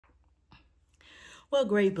Well,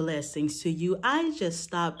 great blessings to you. I just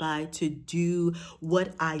stopped by to do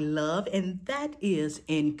what I love, and that is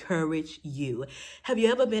encourage you. Have you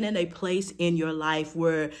ever been in a place in your life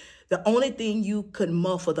where the only thing you could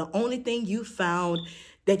muffle, the only thing you found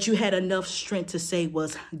that you had enough strength to say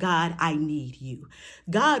was, God, I need you.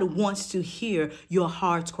 God wants to hear your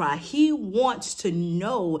heart's cry. He wants to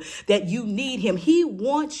know that you need him. He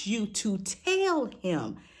wants you to tell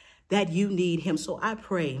him that you need him. So I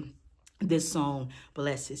pray this song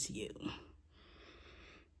blesses you.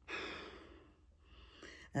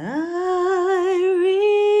 I realize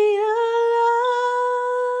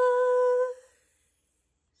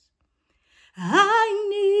I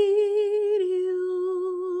need you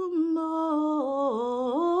more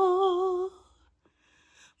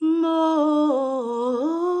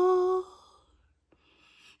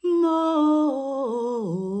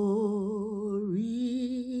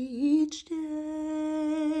each day.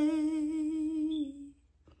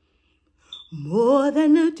 More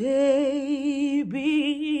than the day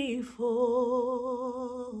before.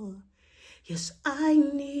 Yes, I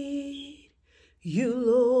need you,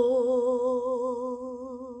 Lord.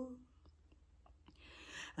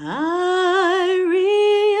 I realize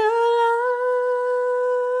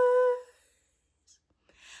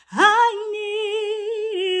I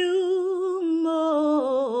need you more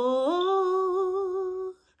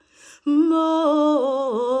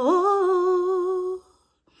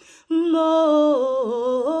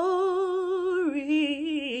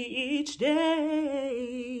each day.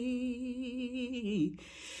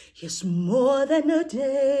 Yes, more than the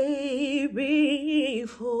day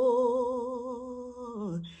before.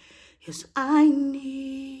 Yes, I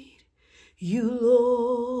need you,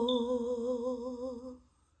 Lord.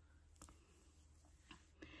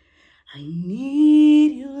 I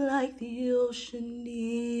need you like the ocean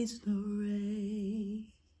needs the rain.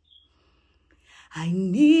 I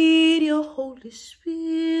need your Holy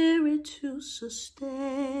Spirit to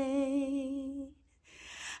sustain.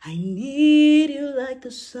 I need you like the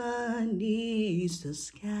sun needs the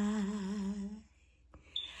sky.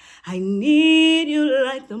 I need you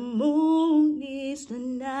like the moon needs the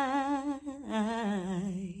night.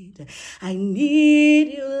 I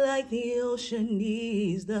need you like the ocean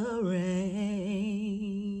needs the rain.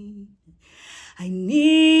 I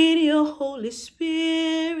need your Holy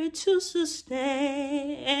Spirit to sustain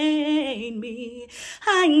me.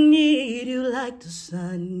 I need you like the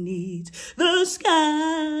sun needs the sky.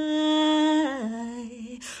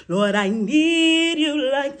 Lord, I need you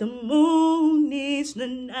like the moon needs the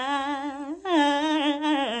night.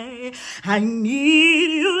 I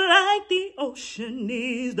need you like the ocean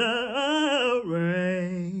needs the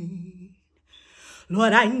rain.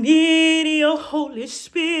 Lord, I need your Holy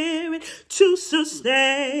Spirit to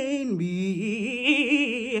sustain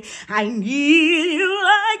me. I need you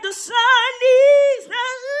like the sun needs the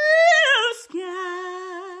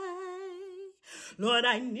sky. Lord,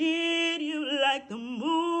 I need you like the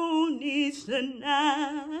moon needs the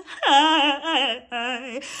night.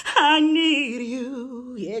 I need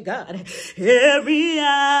you, yeah, God, every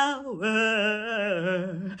hour.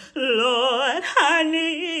 Lord, I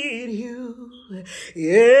need you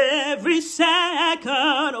every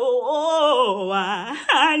second. Oh,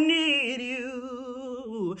 I need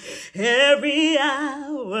you every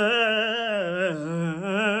hour.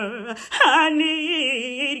 I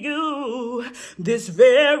need you this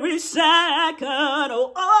very second.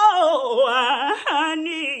 Oh, I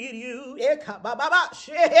need you.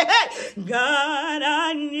 God,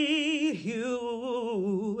 I need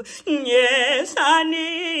you. Yes, I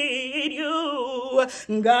need you.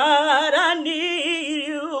 God, I need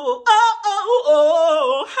you.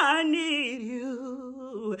 Oh, I need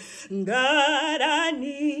you. God, I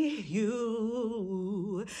need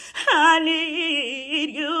you. I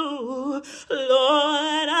need you.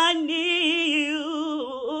 Lord, I need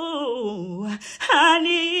you. I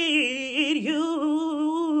need you.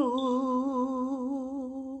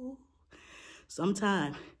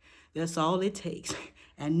 Sometimes that's all it takes.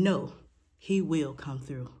 And know he will come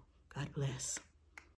through. God bless.